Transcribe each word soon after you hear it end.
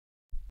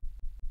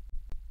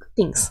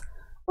Things.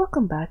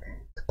 Welcome back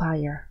to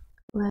Pyre.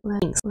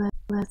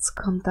 Let's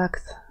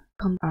conduct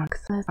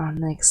our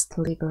next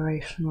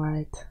liberation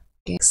rite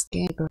against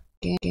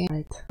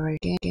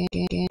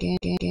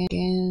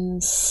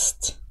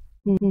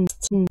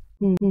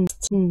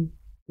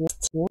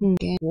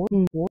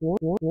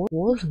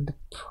wasn't the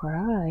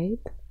pride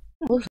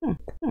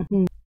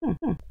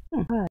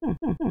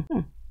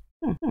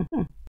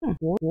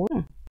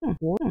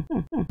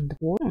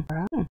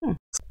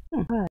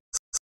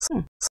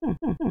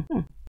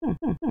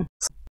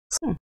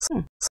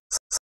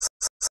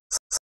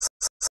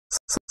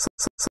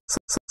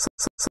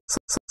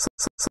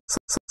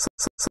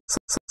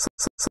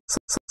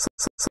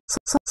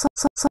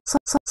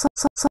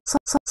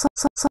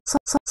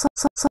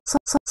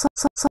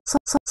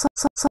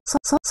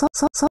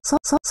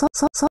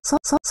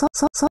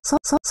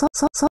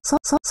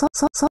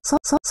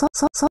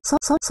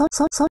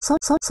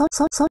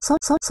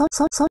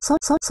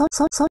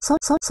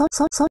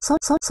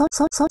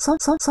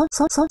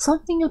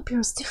Something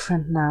appears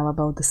different now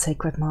about the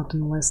sacred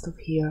mountain west of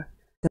here.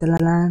 The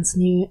lands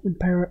near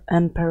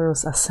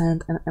Emperor's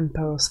Ascent and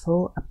Emperor's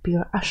Fall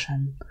appear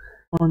ashen.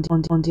 On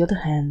the other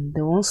hand,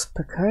 the once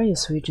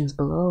precarious regions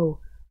below,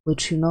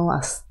 which you know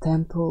as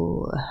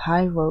Temple,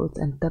 High Road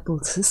and Temple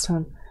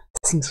Cistern,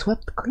 seem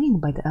swept clean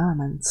by the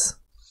elements.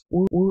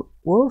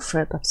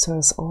 Wilfred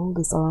observes all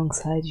this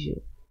alongside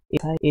you.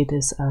 It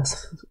is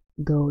as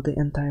though the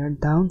entire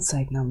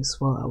downside now is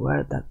well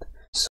aware that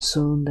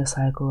soon the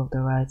cycle of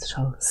the rites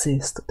shall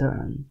cease to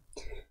turn.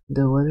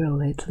 The weather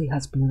lately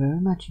has been very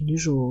much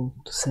unusual,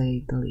 to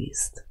say the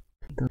least.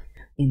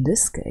 In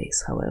this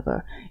case,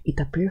 however, it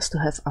appears to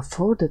have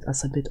afforded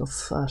us a bit of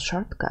a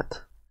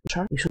shortcut.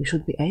 We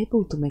should be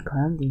able to make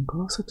landing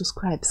closer to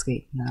Scribe's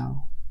Gate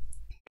now.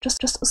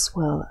 Just as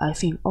well, I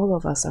think all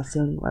of us are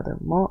feeling rather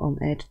more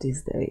on edge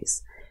these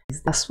days.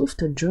 A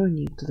swifter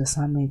journey to the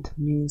summit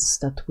means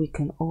that we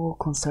can all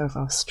conserve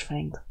our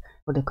strength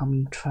for the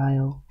coming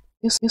trial.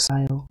 Since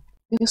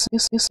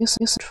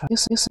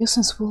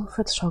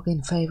Wilfred shall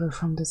gain favor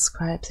from the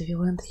scribes if you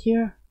went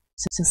here,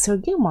 since Sir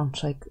Gilmont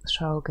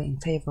shall gain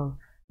favor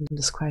from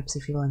the scribes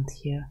if you went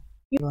here,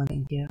 you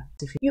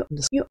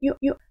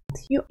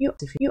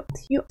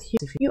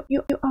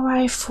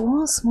arrive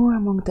once more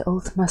among the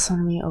old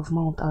masonry of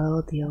Mount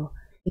Alodiel.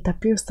 It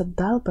appears that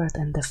Dalbert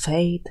and the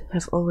Fade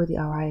have already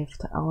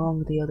arrived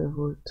along the other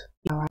route.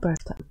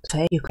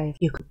 You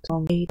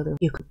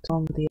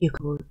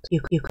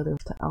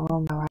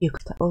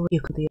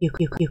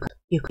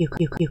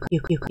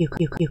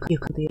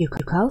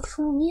could called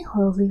for me,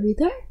 holy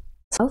reader?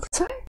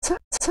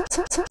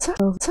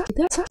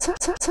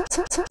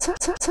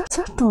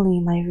 Certainly,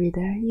 my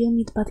reader, you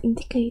need but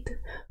indicate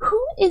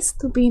who is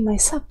to be my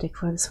subject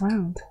for this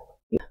round.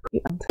 You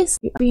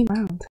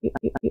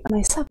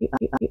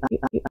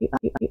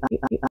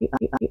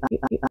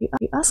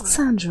ask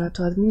Sandra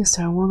to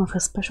administer one of her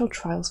special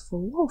trials for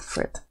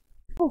Wilfred.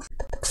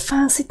 That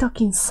fancy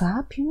talking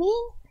sap, you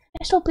mean?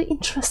 I shall be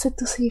interested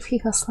to see if he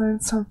has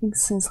learned something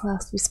since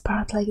last we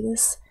sparred like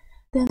this.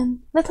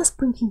 Then let us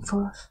bring him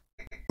forth.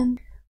 And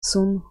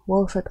soon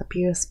Wilfred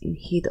appears in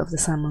heat of the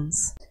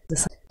summons.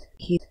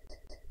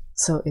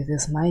 So it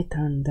is my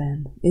turn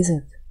then, is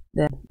it?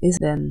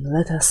 Then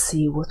let us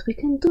see what we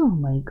can do,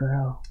 my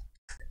girl.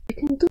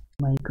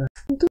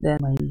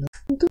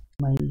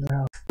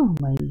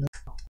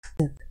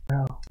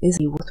 Is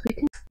he what we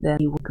can then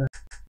he what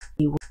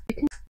we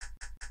can.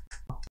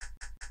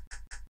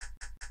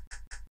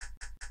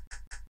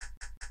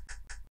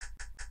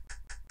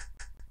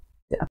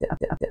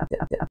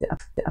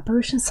 The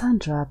apparition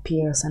Sandra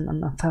appears and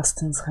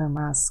unfastens her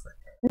mask.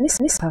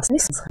 Listen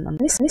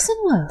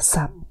well,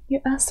 Sap.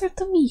 You answer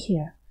to me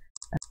here.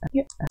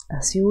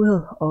 As you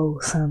will, oh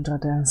Sandra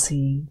the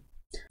Unseeing.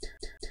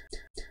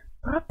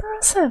 Proper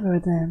as ever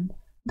then,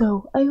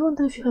 though I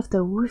wonder if you have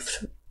the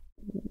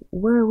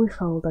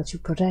wherewithal that you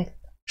project.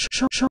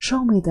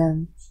 Show me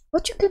then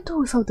what you can do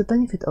without the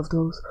benefit of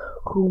those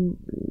whom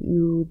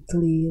you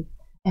lead,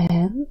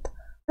 and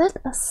let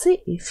us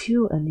see if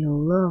you and your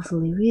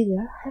lovely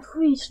reader have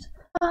reached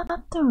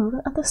a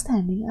thorough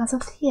understanding as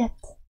of yet.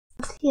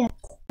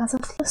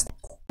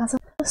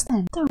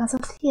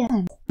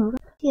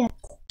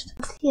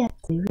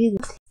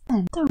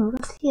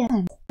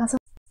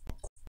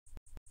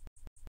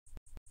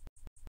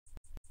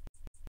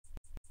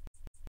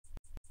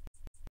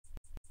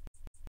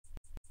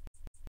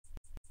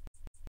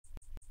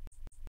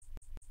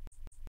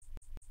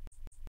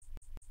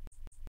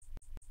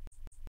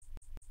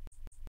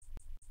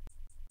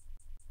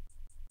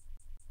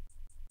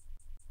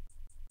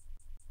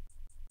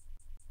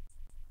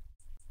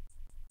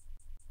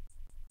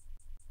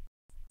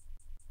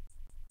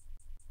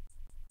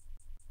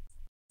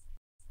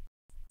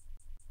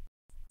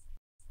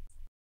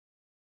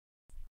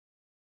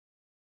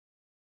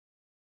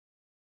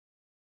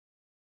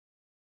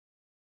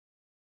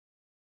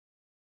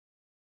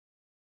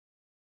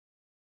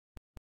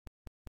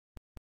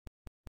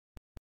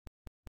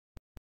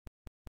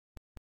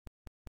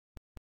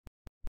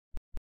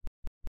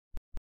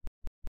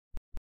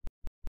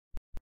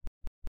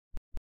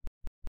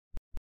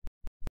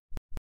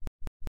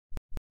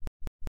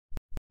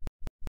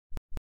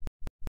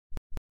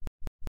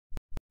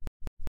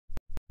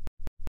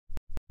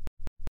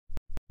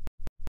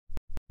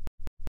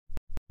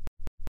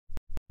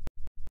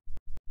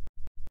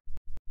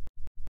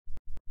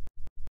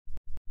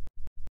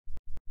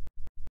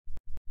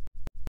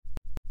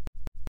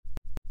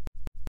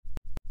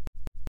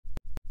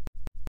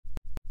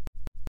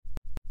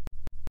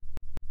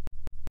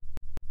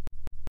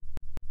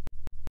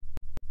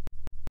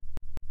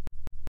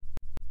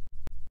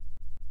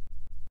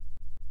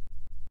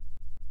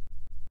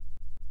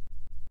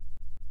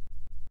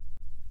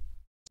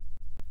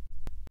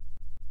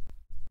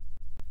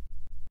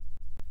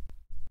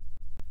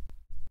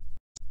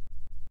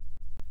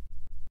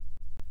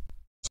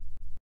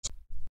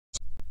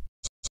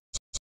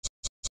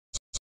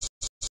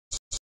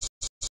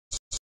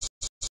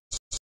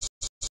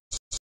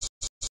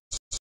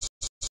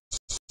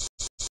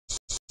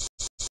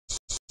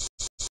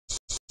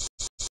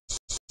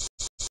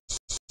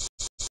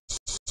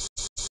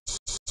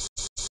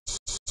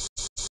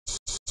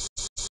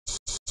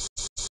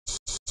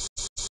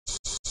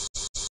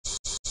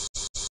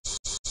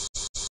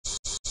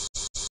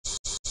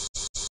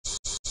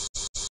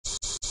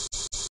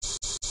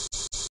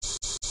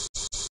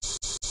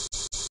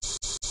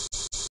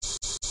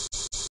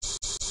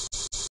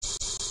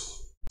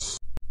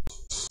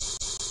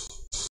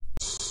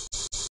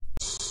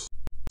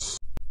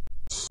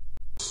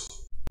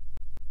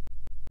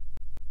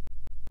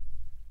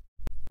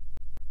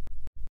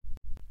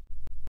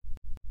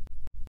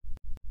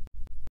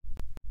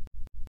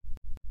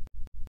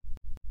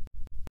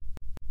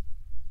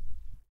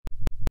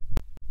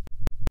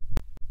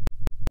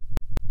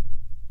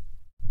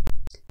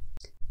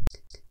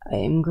 I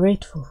am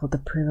grateful for the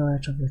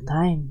privilege of your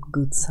time,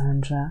 good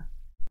Sandra.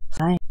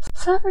 Fine.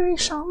 Flattery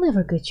shall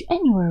never get you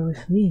anywhere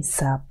with me,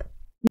 Sap.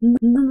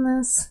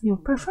 Nonetheless, your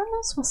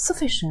performance was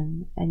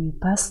sufficient, and you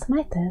passed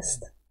my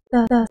test.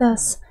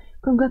 Thus,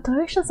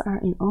 congratulations are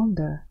in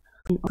order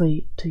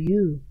to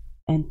you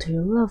and to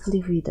your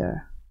lovely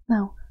reader.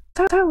 Now,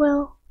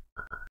 farewell.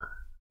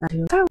 I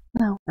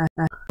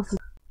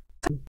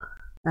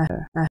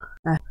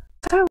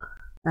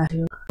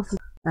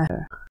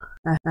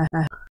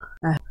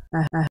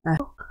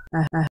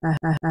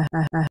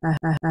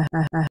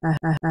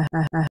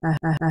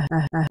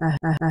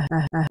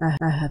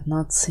have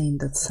not seen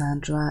that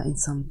Sandra in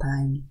some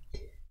time.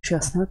 She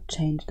has not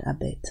changed a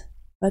bit.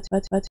 But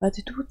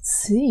it would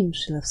seem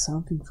she left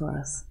something for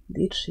us,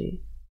 did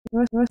she?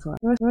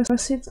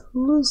 Received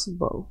loose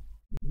bow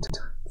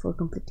for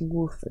completing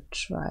Wolford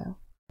trial.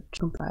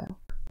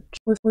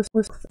 With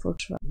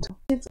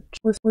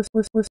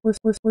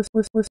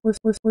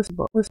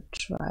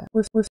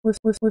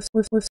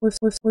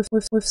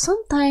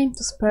some time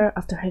to spare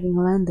after having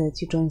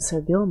landed, you joined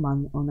Sir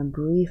Gilman on a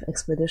brief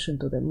expedition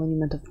to the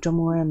monument of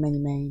Jomore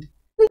Manimane.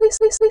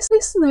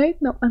 This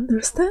knight now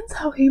understands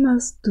how he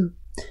must do.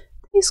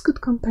 His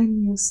good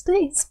companions,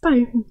 they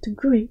inspire him to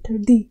greater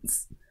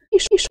deeds.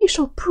 He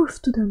shall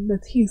prove to them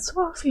that he is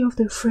worthy of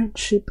their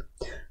friendship.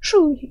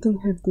 Surely he can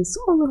have this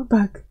honor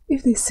back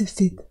if they see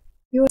fit.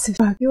 You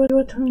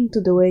return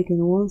to the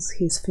wagon once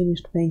he is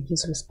finished paying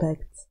his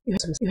respects.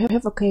 You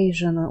have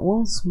occasion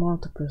once more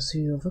to pursue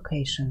your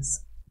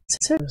vocations.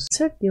 Sir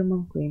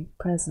Gilman gained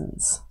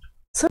presence.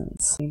 Sir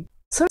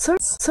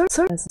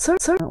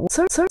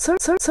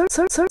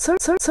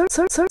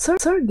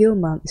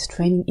Gilman is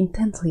training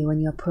intently when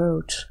you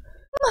approach.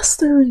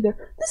 Master Reader,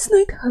 this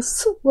knight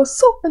was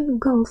so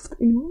engulfed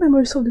in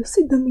memories of the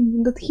sea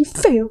dominion that he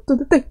failed to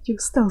detect your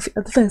stealthy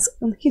advance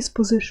on his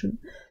position.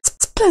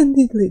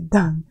 Splendidly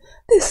done!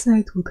 This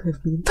knight would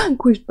have been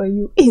vanquished by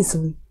you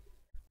easily.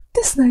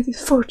 This knight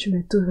is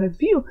fortunate to have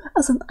you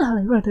as an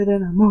ally rather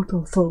than a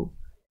mortal foe.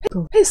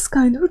 His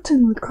kind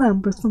routinely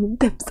clambers from the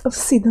depths of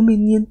sea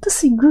dominion to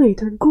see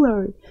greater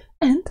glory,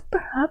 and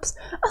perhaps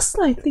a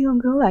slightly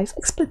longer life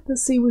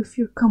expectancy with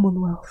your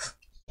commonwealth.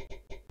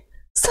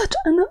 Such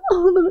an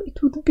honor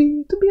it would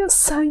be to be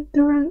assigned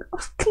the rank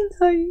of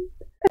knight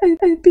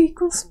and be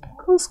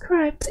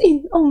conscribed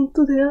in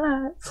onto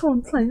the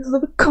front lines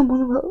of the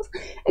Commonwealth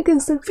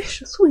against their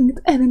vicious winged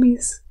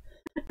enemies.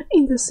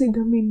 In the sea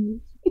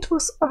dominion, it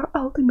was our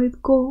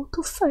ultimate goal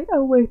to fight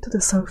our way to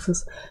the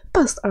surface,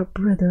 past our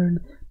brethren,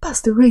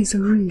 past the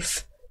razor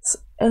reefs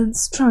and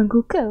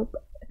strangle kelp,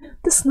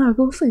 the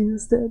snuggle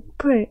things that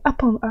prey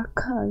upon our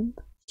kind.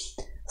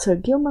 Sir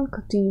Gilman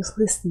continues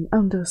listening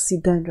undersea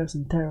dangers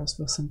and terrors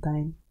for some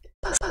time.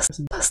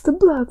 Past the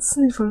blood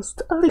sniffers,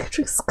 the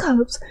electric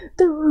scallops,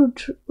 the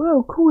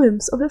rogue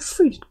whims of the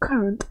frigid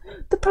current,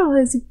 the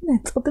paralyzing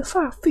nets of the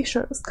far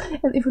fishers,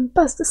 and even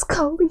past the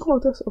scalding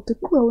waters of the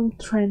glowing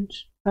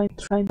trench.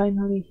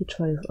 Finally he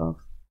trails off.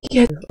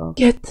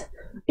 Yet,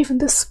 even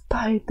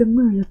despite the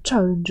myriad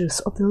challenges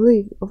of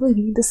living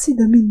in the sea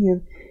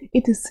dominion,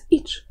 it is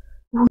each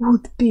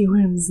would-be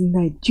Worm's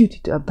knight duty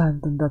to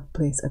abandon that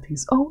place at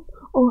his own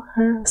or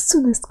her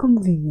soonest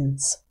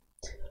convenience.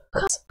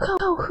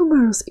 How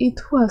humorous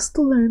it was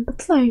to learn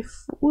that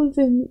life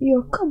within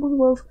your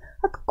commonwealth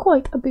had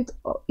quite a bit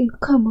in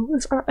common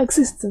with our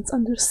existence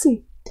under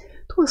sea.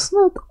 It was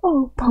not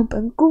all pomp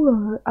and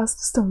glory as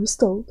the stories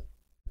told.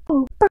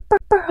 Oh,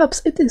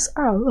 perhaps it is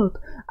our lot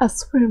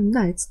as Worm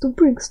knights to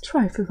bring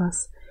strife with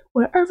us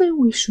wherever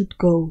we should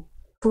go.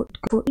 For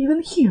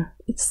even here,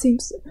 it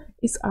seems,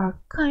 is our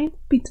kind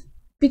pitted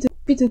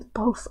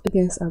both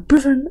against our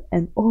brethren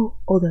and all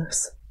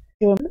others.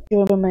 You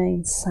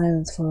remain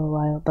silent for a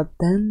while, but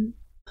then...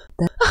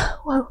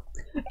 well,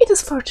 it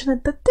is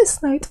fortunate that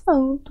this knight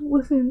found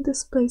within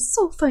this place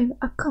so fine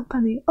a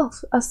company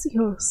as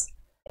yours.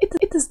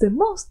 It is the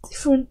most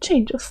different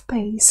change of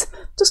pace,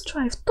 to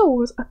strive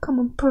towards a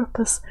common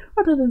purpose,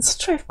 rather than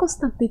strive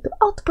constantly to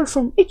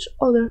outperform each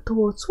other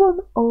towards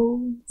one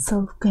own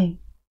self-gain.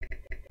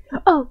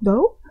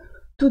 Although,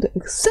 to the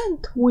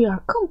extent we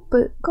are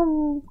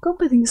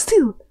competing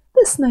still,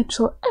 this knight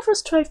shall ever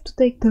strive to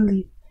take the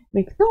lead.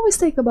 Make no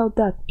mistake about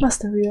that,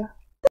 Master Ria.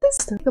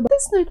 This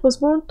knight was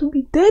born to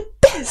be the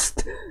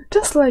best,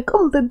 just like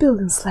all the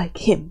buildings like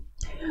him.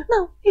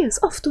 Now he is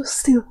off to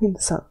steal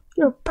himself.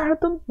 Your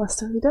pardon,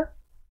 Master Reader.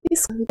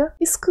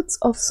 He scoots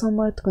off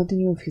somewhere to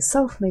continue with his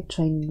self-made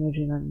training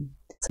regimen.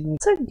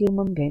 Sir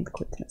Gilman gained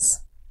quickness.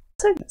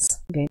 And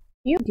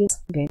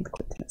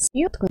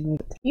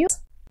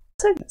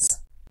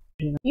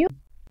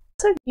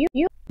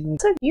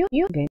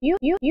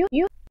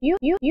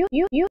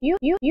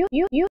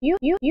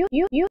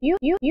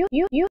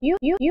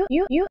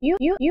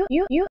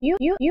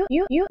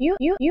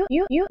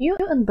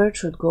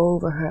Bertrude go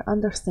over her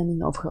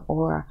understanding of her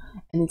aura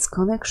and its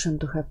connection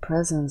to her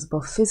presence,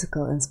 both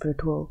physical and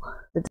spiritual.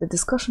 The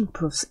discussion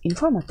proves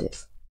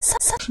informative.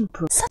 Such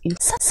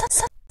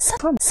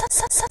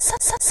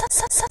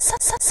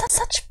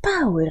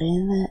power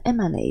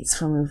emanates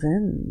from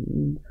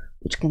within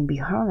which can be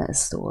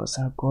harnessed towards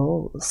our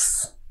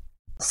goals.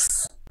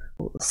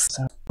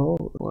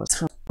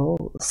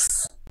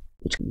 Goals,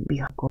 which can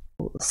be our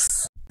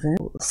goals.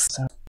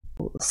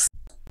 Goals.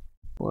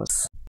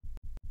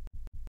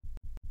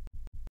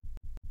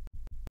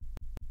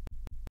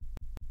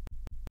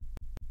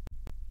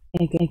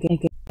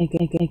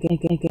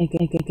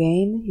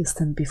 Again, you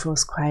stand before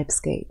Scribe's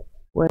Gate,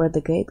 where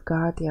the gate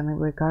guardian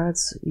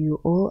regards you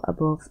all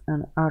above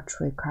an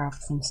archway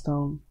carved from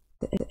stone.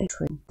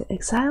 The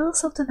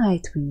exiles of the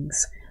Night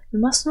Wings. You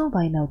must know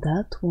by now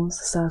that, once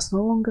the stars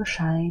no longer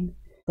shine,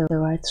 the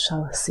rites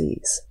shall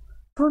cease.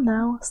 For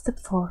now, step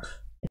forth.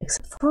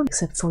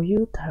 Except for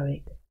you,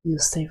 Tariq. You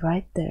stay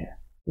right there.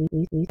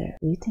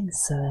 Greetings,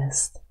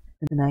 Celeste.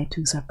 The Night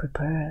Wings are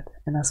prepared,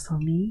 and as for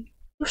me,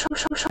 you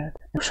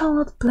shall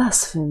not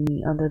blaspheme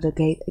me under the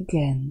gate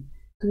again.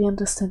 Do we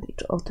understand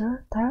each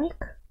other,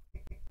 Tariq?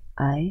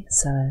 I,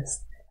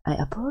 Celeste, I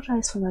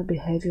apologize for my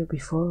behavior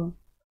before.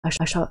 I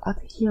shall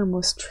adhere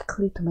more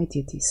strictly to my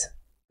duties.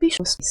 Be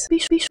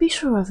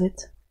sure of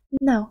it.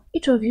 Now,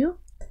 each of you,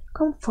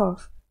 come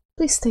forth.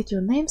 Please state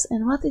your names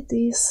and what it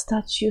is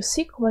that you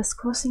seek whilst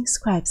crossing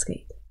Scribe's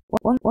Gate.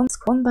 One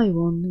by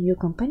one, your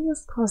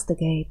companions cross the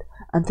gate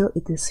until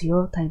it is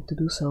your time to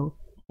do so,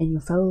 and you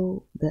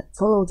follow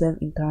them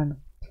in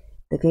turn.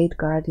 The gate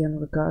guardian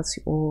regards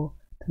you all,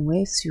 then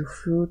waves you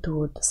through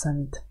toward the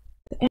summit.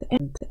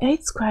 The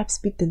 8 scribes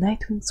bid the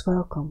Nightwings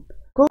welcome.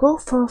 Go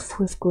forth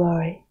with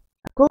glory.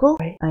 Go.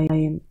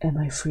 Am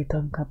I free to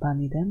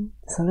accompany them,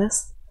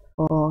 Celeste?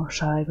 Or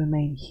shall I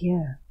remain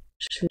here?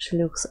 She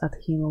looks at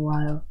him a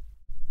while.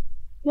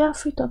 You are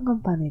free to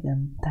accompany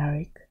them,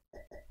 Tariq.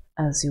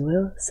 As you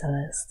will,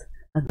 Celeste,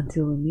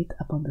 until we meet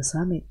upon the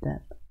summit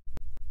then.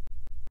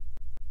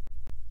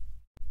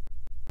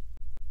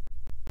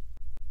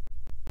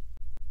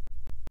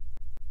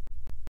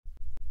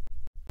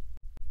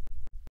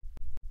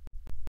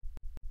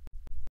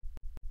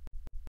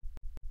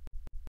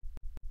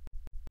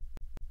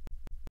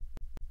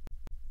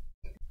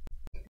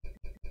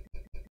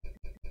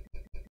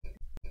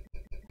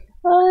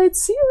 Oh,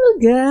 it's you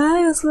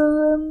guys,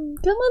 well,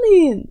 come on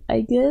in.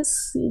 I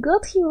guess you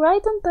got here right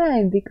on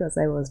time, because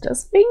I was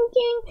just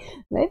thinking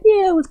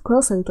maybe I would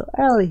cross a little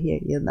early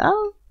here, you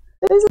know?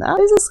 This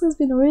has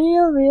been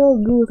real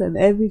good and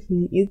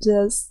everything,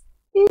 it's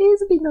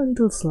been a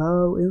little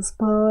slow in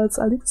spots,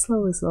 a little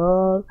slow is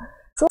all.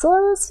 So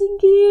I was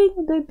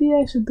thinking maybe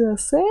I should do a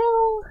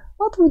sale?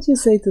 What would you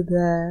say to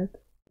that?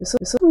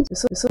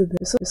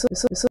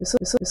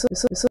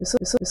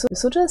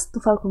 Suggest to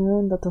Falcon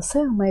Moon that a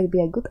sale might be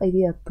a good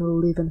idea to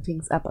liven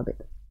things up a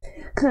bit.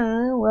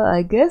 Well,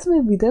 I guess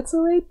maybe that's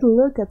a way to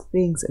look at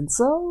things, and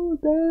so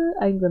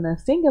I'm gonna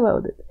think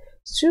about it.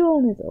 Chew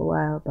on it a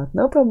while, but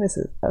no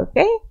promises,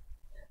 okay?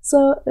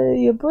 So,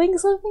 you bring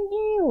something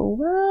here,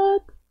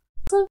 what?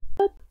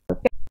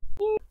 Okay.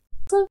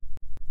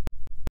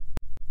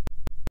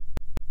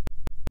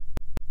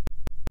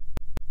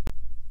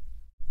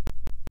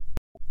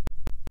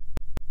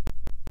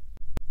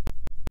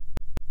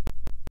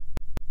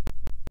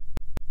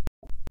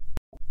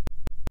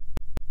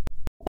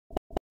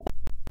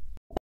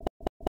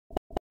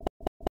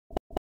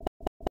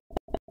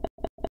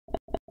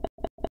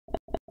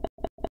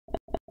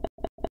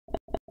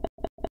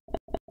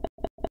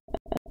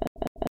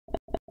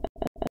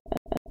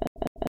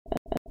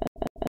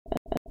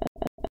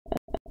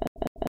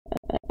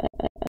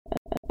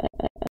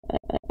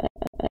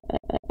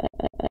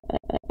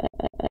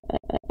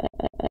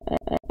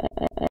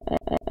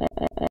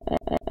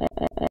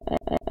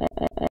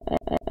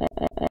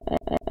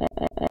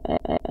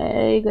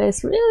 You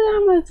guys really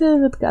are my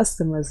favorite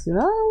customers, you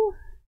know?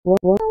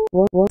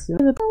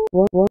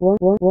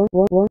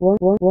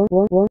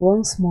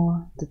 Once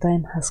more, the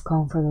time has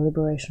come for the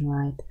liberation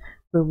rite,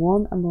 where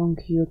one among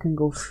you can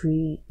go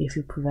free if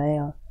you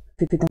prevail.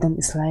 Freedom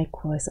is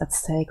likewise at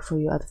stake for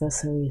your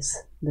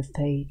adversaries, the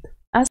fate.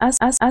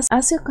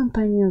 As your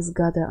companions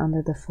gather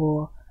under the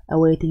fore,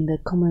 awaiting the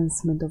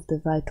commencement of the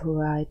vital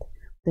rite,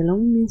 the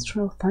lone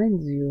minstrel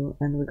finds you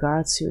and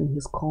regards you in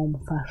his calm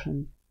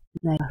fashion.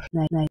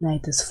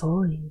 Night is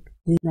falling.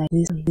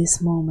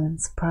 These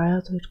moments prior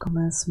to its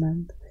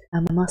commencement, I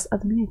must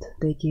admit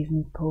they give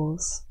me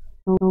pause,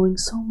 knowing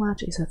so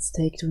much is at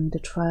stake during the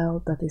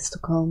trial that is to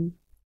come.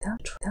 Tell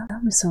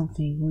me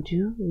something, would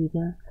you,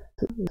 reader,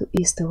 to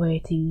ease the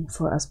waiting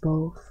for us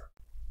both.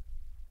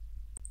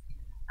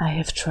 I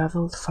have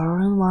travelled far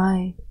and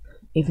wide,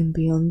 even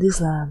beyond these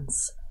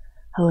lands.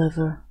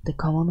 However, the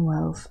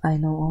Commonwealth I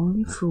know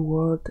only through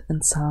word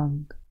and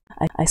song.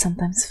 I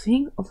sometimes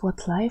think of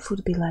what life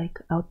would be like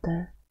out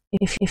there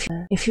if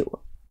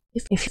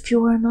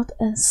you were not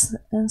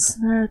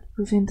ensnared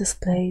within this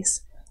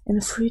place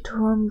and free to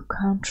roam your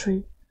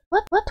country.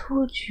 What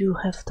would you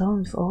have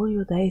done with all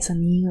your days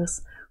and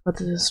years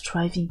rather than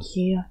striving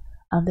here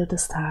under the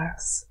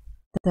stars?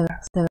 The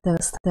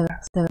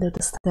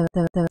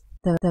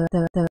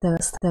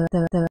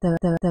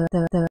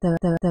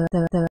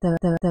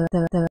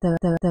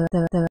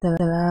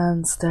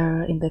lands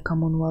there in the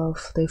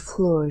Commonwealth, they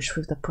flourish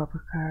with the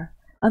proper care.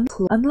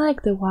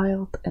 Unlike the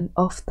wild and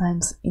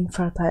oftentimes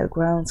infertile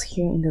grounds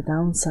here in the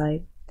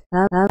downside,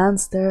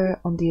 lands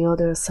there on the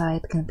other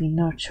side can be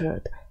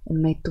nurtured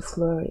and made to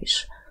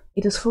flourish.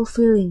 It is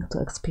fulfilling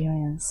to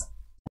experience.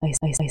 I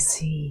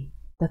see.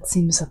 That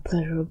seems a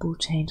pleasurable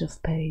change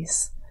of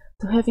pace.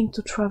 To having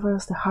to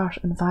traverse the harsh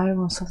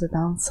environs of the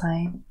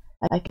downside,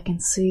 I can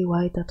see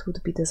why that would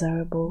be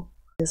desirable.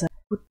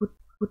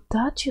 Would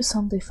that you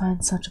someday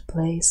find such a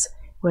place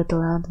where the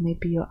land may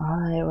be your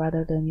ally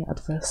rather than your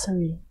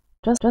adversary?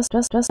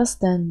 Just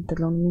then the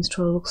lone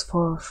minstrel looks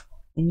forth,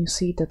 and you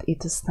see that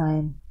it is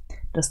time.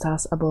 The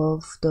stars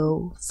above,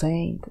 though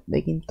faint,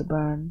 begin to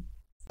burn.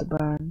 In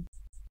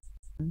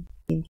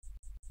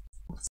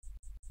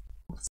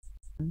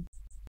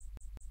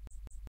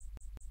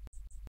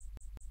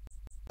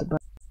the burn.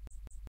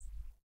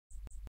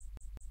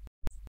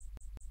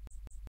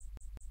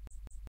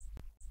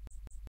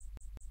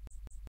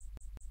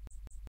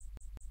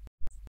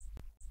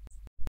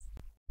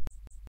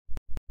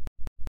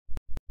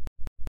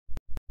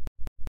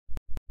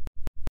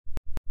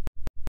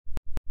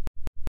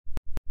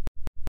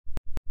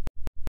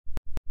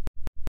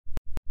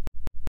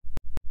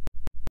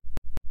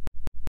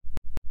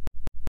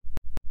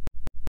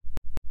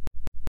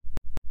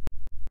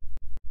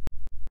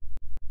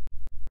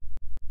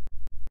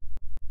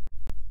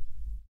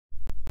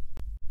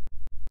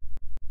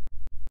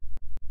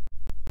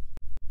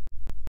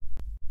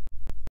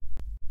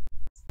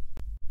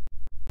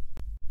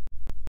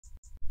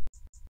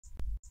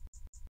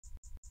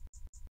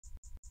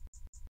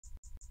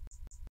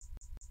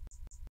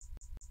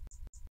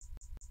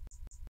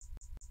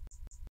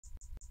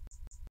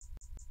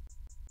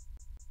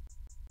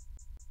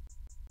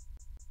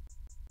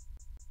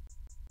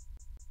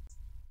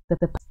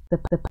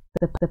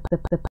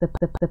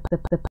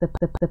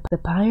 The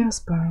pyres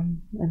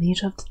burn, and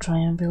each of the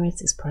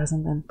triumvirates is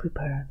present and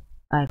prepared.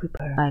 I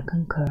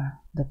concur.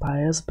 The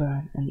pyres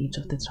burn, and each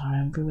of the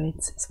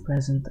triumvirates is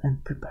present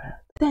and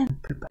prepared. Then,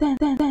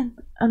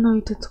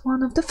 anointed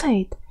one of the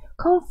faith,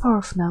 come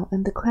forth now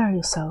and declare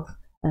yourself,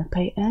 and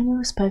pay any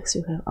respects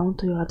you have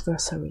unto your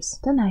adversaries,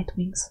 the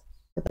Nightwings.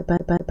 The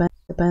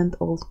bent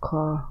old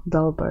Cor,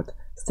 Dalbert,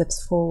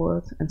 steps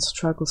forward and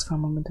struggles for a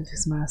moment with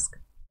his mask.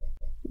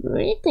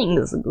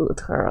 Greetings, good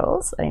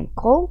heralds. I am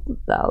called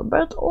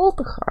Dalbert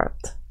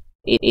Oldheart.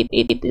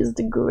 It is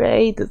the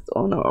greatest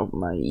honor of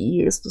my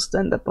years to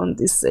stand upon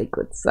this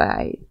sacred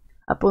site,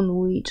 upon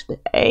which the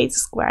 8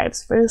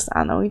 scribes first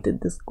anointed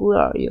these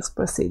glorious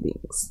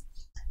proceedings.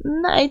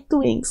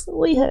 Nightwings,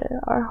 we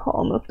are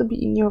honored to be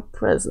in your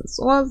presence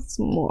once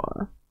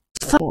more.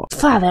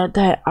 Father,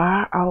 they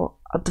are our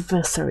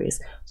adversaries,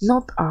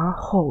 not our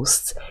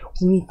hosts.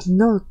 We need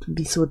not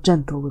be so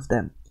gentle with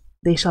them.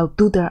 They shall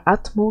do their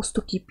utmost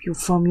to keep you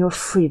from your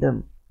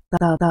freedom.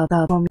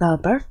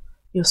 Dalbert,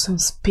 your son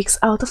speaks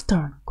out of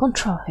turn.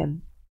 Control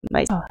him.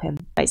 My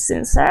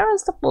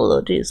sincerest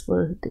apologies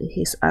for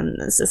his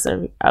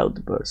unnecessary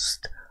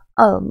outburst.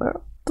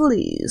 Almer,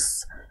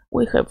 please.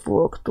 We have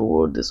worked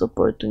toward this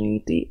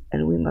opportunity,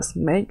 and we must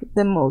make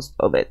the most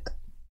of it.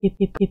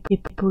 He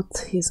put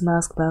his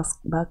mask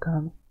back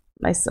on.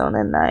 My son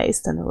and I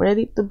stand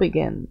ready to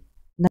begin.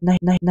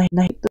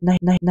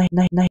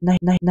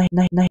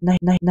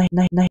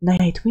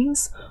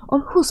 Nightwings,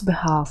 on whose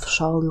behalf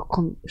shall you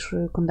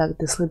conduct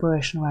this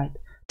liberation rite?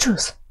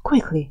 Choose,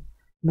 quickly.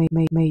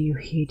 May you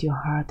heed your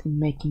heart in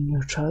making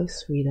your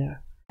choice,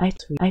 reader. I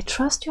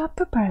trust you are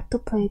prepared to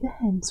play the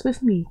hands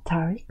with me,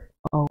 Tariq.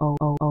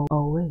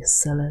 Always,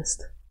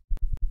 Celeste.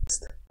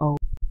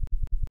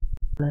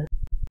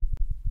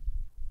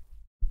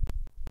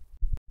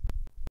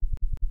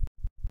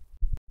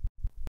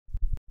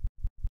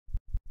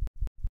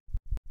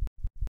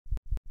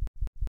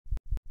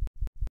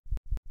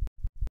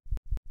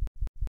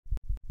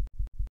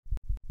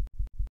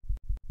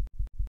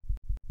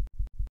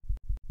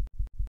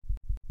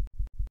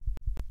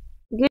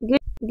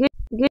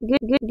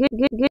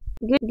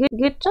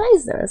 Good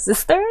choice there,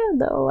 sister.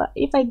 Though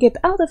if I get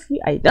out of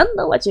here, I don't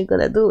know what you're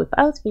gonna do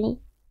without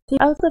me.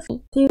 Tizo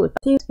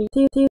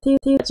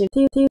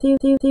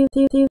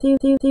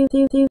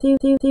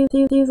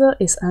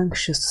is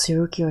anxious to see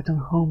Ruki return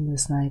home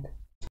this night.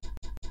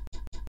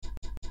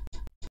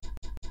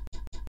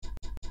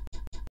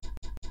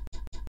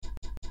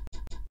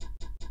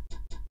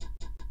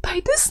 By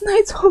this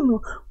night's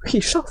honor, he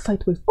shall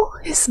fight with all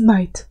his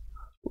might.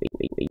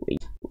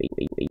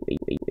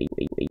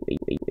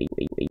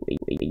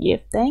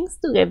 Give thanks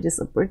to have this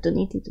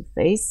opportunity to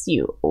face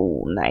you,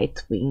 O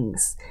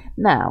Nightwings.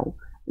 Now,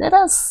 let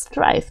us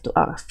strive to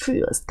our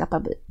fullest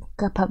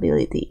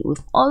capability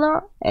with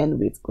honor and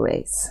with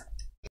grace.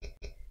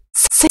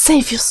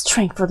 Save your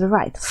strength for the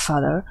rite,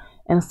 father,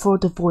 and for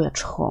the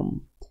voyage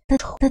home.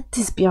 Let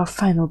this be our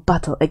final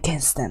battle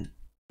against them.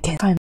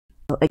 Battle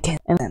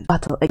against them.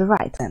 Battle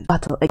against them.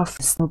 Battle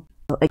against them.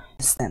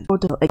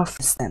 Battle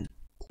against them.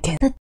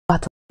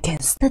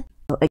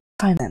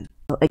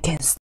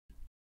 Against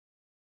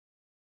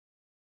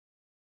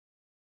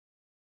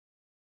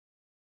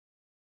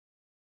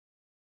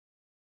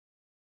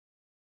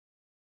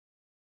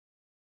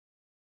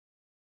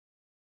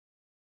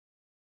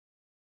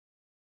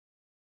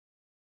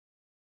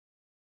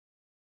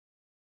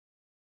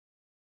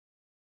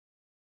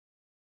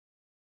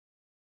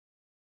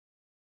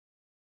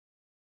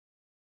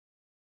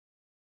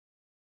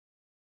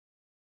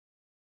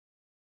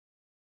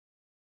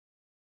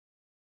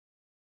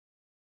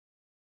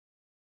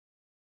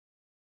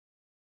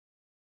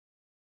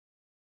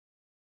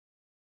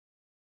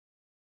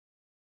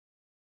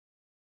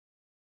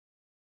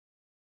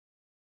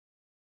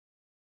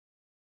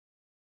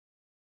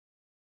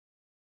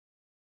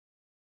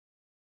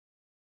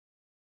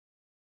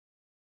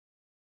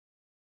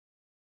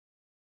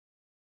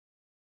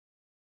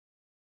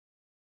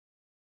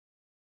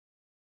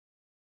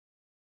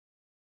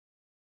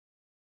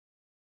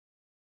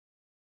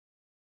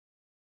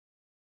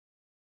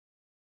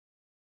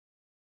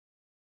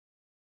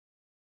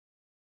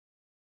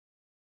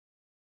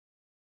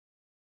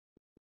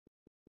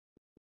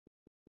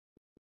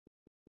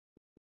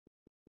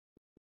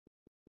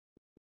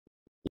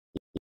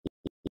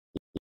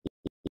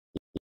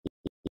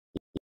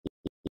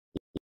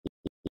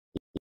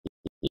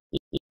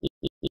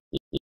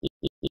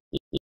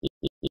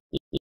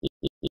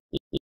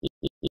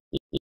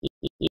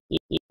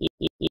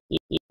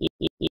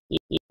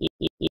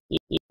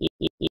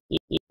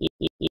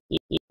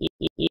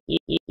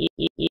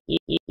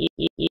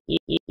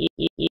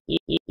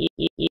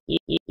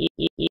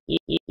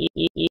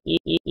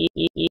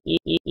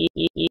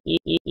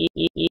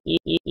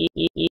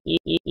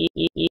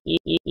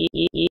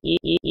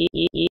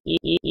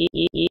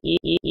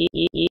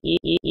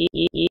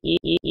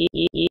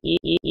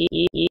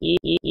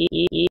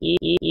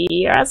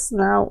just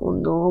now, O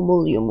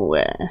noble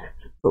Yumue,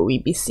 for we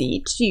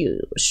beseech you,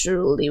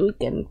 surely we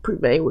can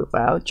prevail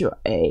without your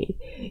aid.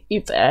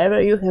 If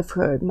ever you have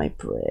heard my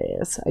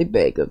prayers, I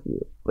beg of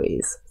you,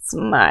 please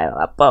smile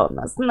upon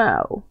us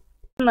now.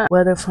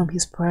 Whether from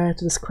his prayer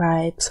to the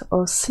scribes,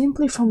 or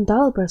simply from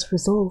Dalbert's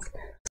resolve,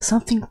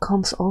 something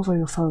comes over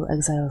your fellow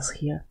exiles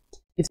here.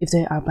 If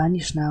they are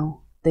banished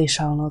now, they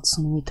shall not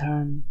soon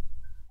return.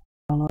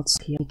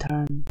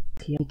 Return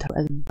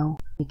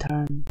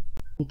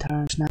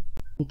now.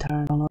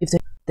 Return now. If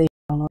they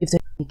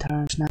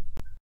return now.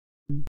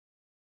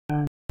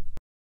 Return.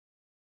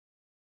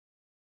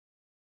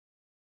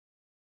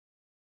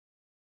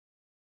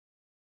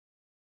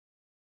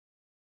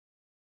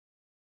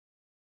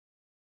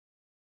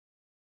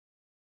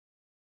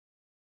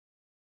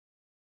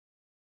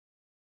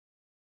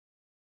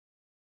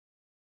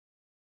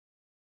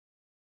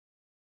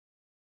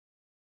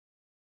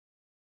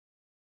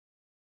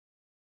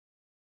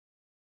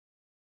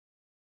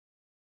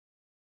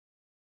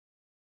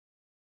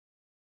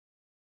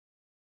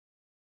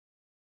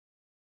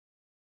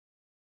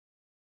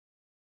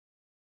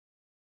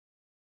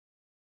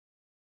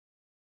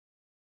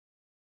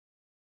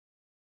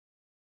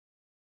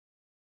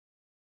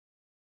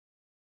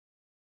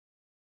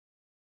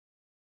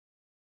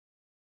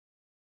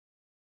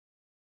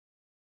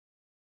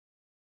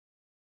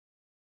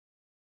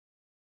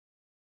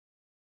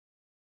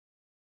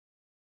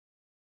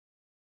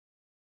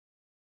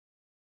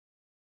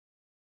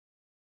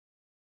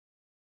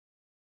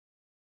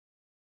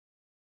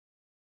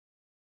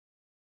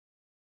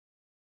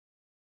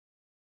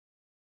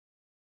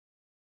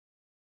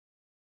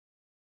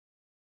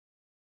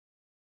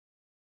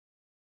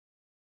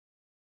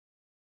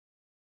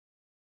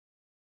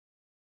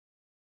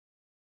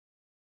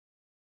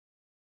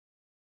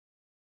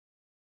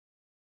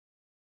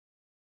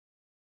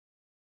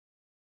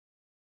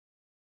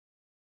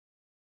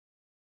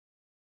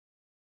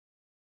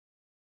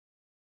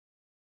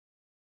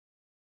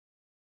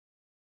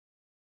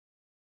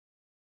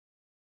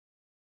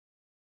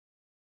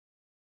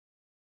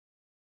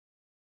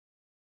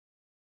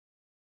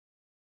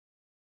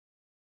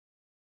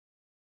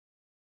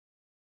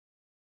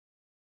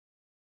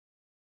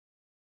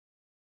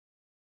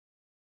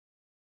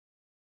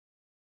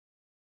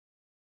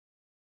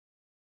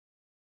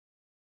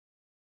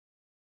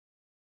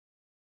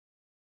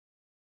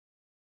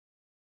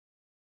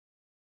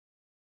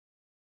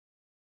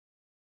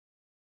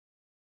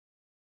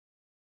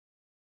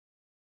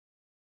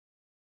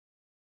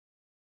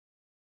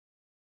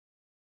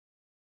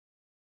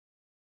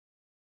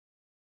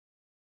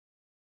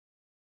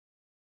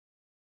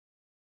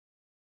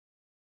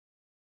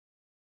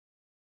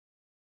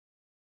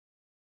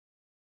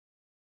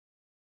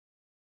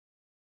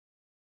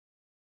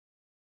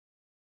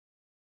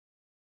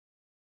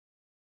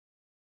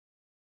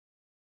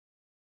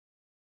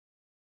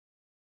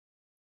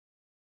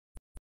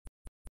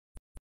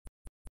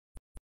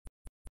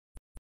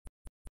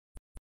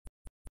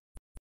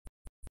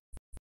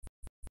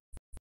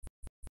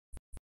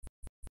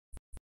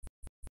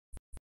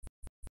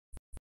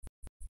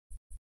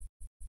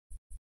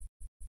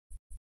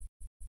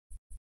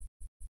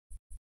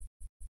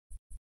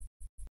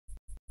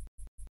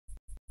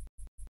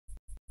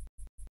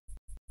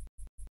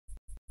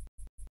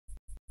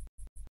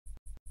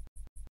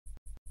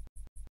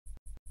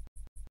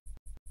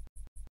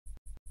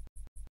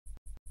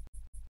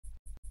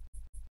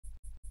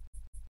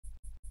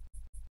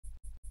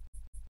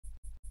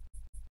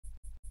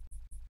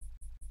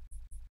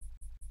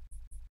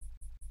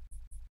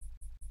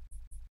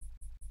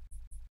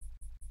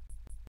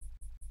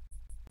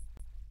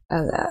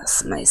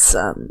 Alas, my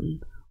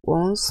son,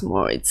 once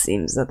more it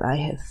seems that I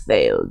have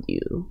failed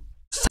you.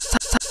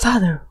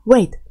 Father,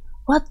 wait!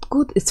 What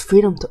good is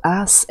freedom to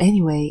us,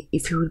 anyway,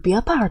 if you will be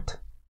apart?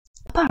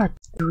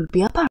 You will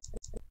be apart.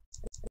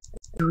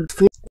 You will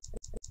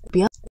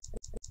be apart.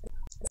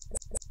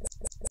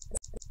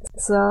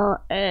 So,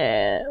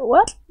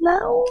 what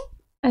now?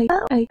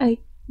 I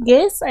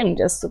guess I'm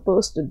just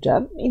supposed to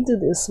jump into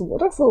this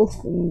waterfall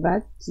thing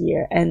back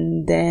here,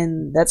 and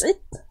then that's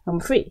it. I'm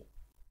free.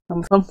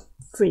 I'm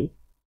free.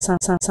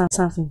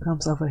 Something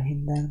comes over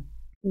him then.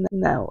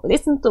 Now,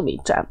 listen to me,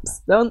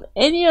 champs. Don't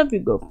any of you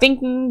go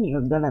thinking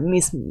you're gonna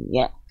miss me,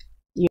 yeah?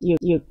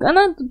 You're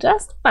gonna do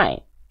just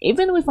fine,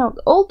 even without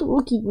old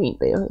rookie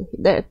Greentail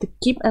there to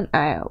keep an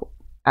eye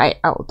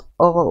out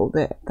all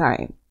the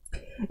time.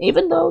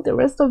 Even though the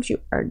rest of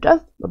you are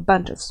just a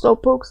bunch of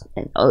slowpokes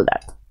and all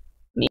that.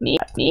 Me?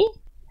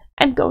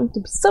 I'm going to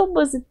be so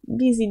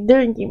busy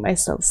drinking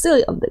myself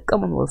silly on the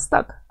Commonwealth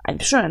stock. I'm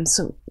sure I'm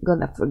soon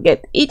gonna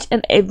forget each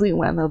and every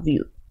one of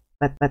you.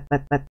 But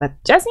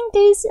just in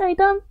case I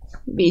don't,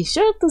 be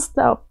sure to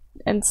stop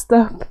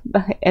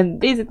by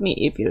and visit me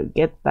if you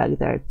get back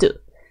there too.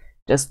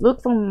 Just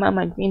look for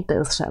Mama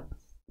Greentail's shop,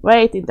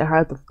 right in the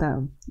heart of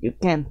town. You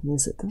can't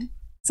miss it.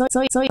 So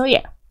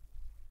yeah,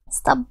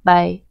 stop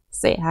by,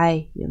 say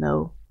hi, you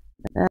know.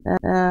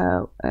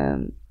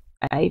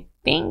 I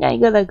think I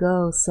gotta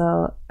go,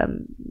 so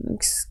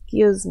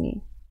excuse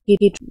me.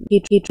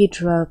 He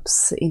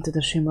drops into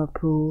the shimmer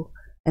pool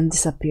and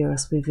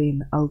disappears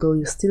within, although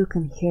you still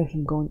can hear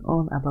him going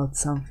on about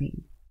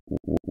something.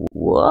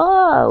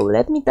 Whoa,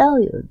 let me tell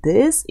you,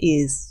 this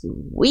is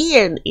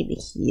weird in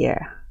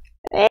here.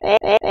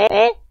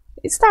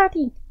 It's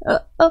starting.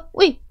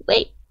 Wait.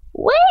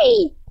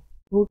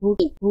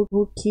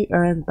 Wookie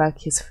earned back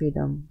his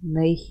freedom.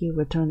 May he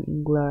return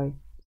in glory.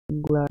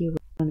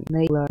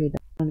 May he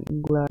return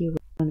in glory.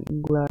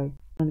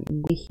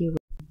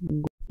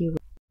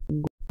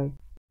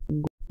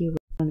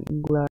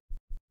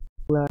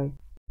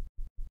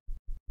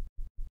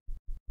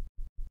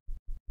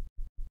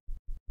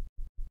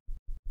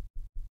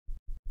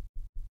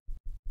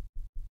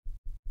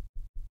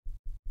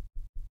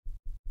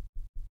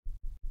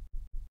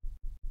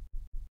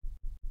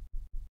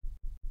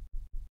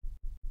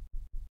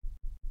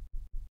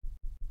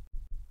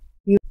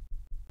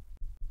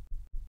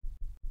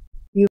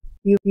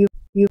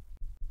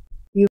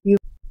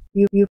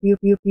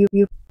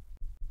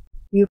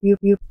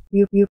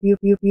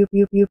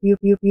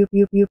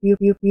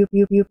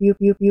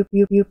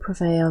 You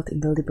prevailed in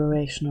the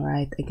liberation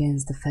rite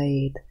against the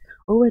Fade.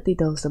 Already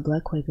does the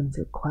Black Wagon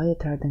feel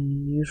quieter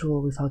than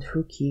usual without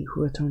Rookie,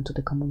 who returned to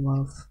the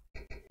Commonwealth.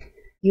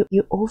 You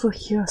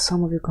overhear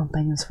some of your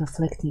companions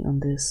reflecting on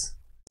this.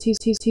 Tizo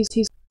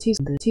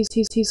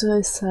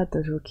is sad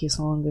that Rookie is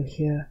no longer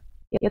here,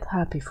 yet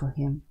happy for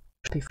him.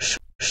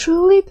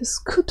 Surely this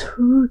good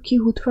Rookie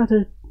would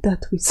rather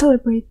that we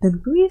celebrate than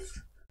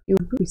grieve? You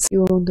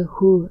wonder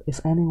who,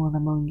 if anyone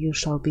among you,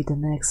 shall be the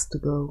next to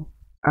go.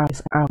 Our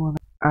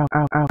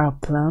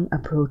plan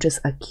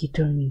approaches a key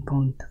turning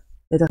point.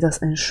 Let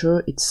us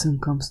ensure it soon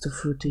comes to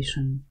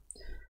fruition.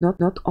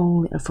 Not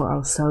only for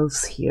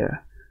ourselves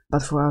here,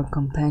 but for our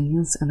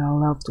companions and our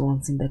loved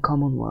ones in the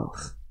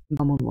Commonwealth.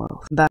 But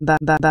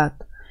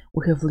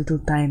we have little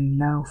time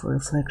now for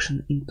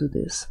reflection into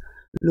this.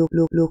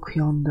 Look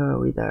yonder,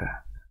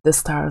 reader. The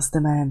stars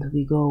demand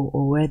we go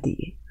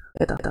already.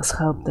 Let us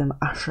help them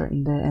usher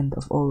in the end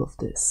of all of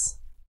this.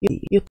 You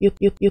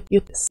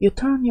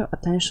turn your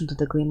attention to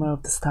the glimmer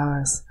of the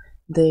stars.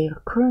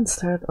 Their current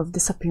state of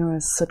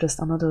disappearance suggests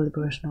another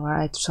liberation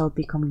rite shall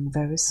be coming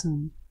very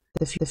soon.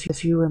 The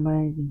few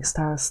remaining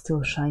stars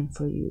still shine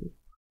for you.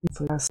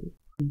 Still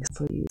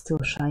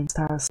shine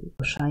stars.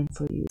 Still shine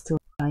for you. Still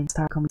shine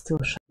star coming.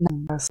 Still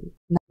shine stars.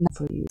 Not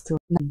for you. Still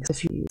the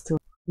few. Still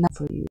not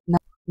for you.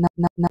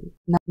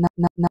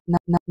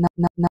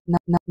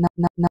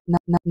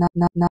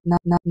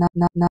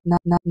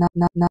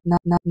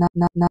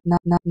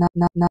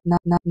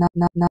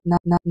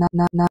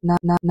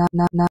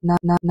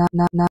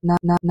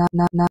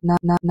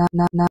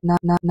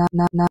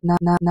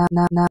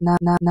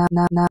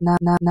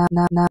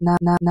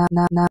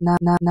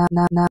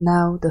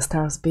 Now the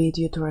stars bid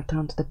you to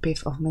return to the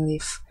pith of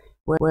Melif,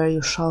 where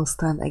you shall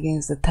stand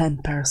against the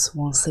 10 pairs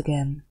once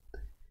again.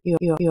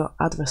 Your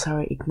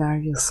adversary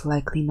Ignarius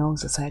likely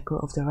knows the cycle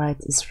of the rite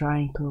is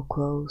drawing to a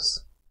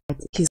close.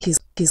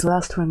 His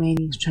last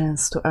remaining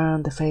chance to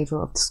earn the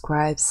favor of the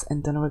scribes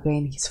and then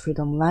regain his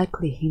freedom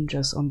likely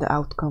hinges on the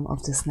outcome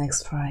of this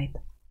next rite.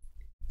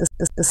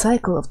 The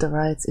cycle of the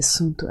rites is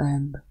soon to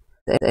end,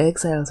 the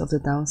exiles of the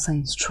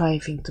Downsign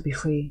striving to be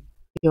free.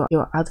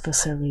 Your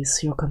adversaries,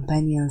 your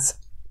companions,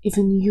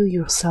 even you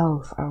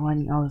yourself are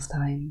running out of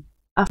time.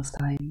 After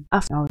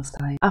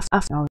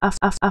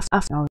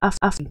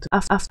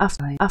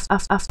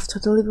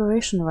the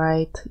liberation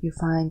rite, you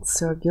find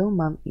Sir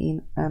Gilman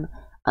in an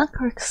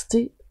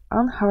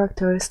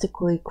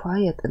uncharacteristically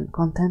quiet and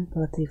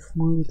contemplative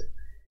mood.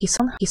 He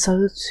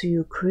salutes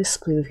you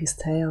crisply with his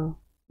tail.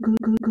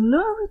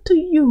 Glory to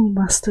you,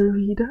 Master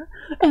Reader,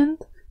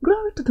 and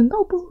glory to the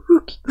noble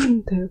Rookie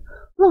Greentail.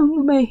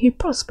 Long may he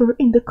prosper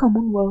in the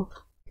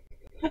Commonwealth.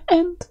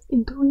 And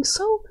in doing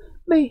so,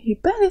 may he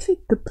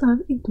benefit the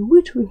plan into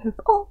which we have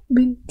all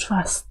been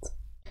thrust.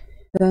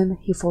 Then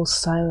he falls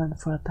silent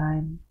for a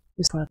time.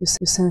 You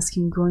sense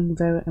him growing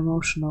very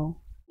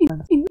emotional.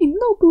 In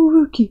noble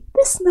Rookie,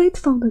 this knight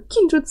found a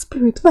kindred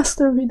spirit,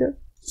 Master Reader.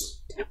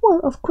 One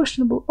of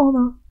questionable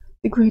honor,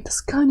 the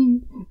greatest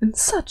cunning, and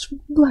such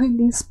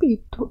blinding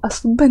speed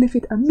as to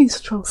benefit a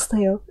minstrel's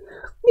tale.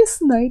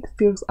 This knight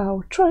fears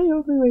our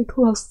triumvirate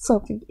lost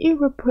something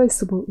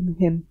irreplaceable in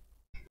him.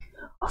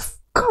 Of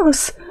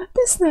course,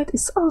 this knight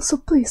is also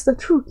pleased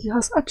that Rookie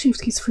has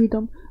achieved his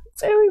freedom,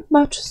 very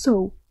much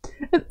so,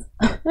 and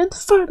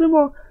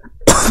furthermore,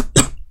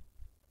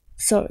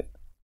 sorry,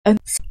 and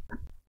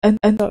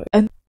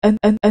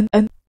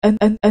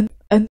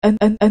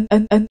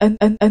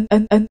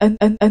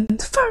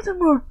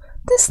furthermore,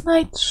 this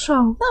knight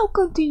shall now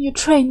continue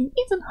training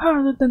even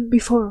harder than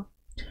before.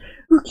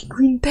 Rookie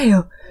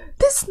Greentail,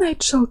 this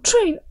knight shall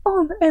train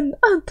on and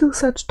until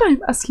such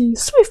time as he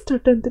is swifter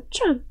than the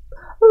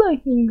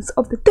lightnings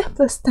of the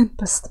deathless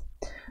tempest.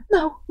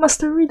 Now,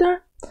 Master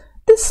Reader,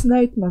 this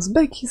knight must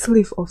beg his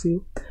leave of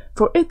you,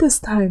 for it is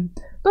time,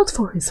 not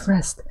for his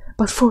rest,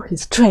 but for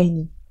his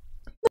training.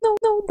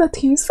 know that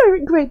he is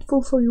very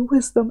grateful for your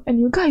wisdom and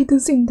your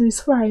guidance in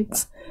these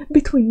rites.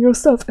 Between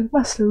yourself and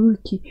Master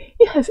Ruki,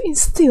 you have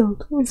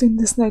instilled within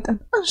this knight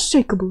an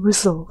unshakable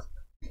resolve.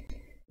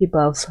 He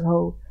bows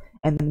low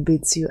and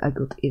bids you a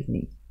good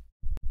evening.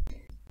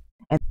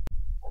 And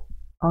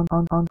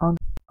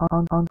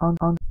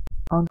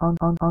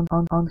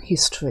on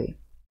history.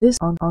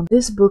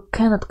 This book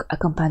cannot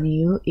accompany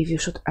you if you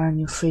should earn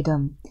your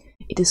freedom.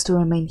 It is to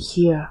remain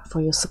here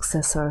for your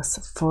successors,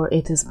 for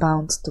it is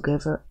bound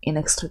together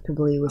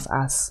inextricably with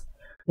us.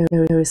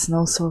 There is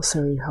no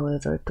sorcery,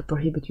 however, to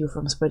prohibit you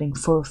from spreading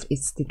forth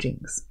its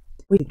teachings.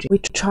 We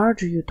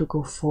charge you to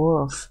go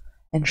forth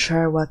and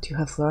share what you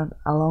have learned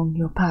along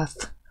your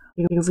path.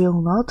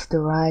 Reveal not the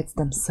rites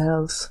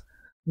themselves,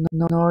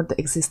 nor the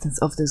existence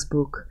of this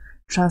book.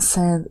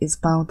 Transcend its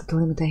bounded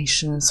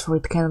limitations, for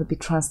it cannot be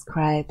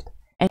transcribed,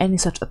 and any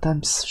such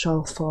attempts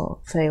shall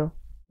fail.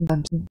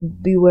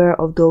 Beware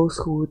of those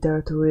who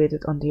dare to read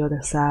it on the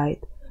other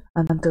side,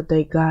 and under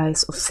the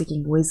guise of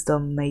seeking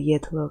wisdom may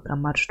yet lurk a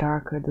much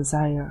darker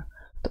desire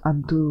to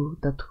undo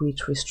that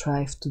which we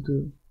strive to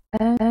do.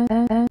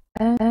 And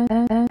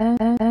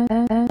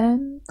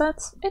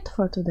that's it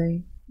for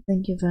today.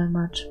 Thank you very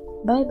much.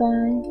 Bye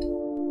bye.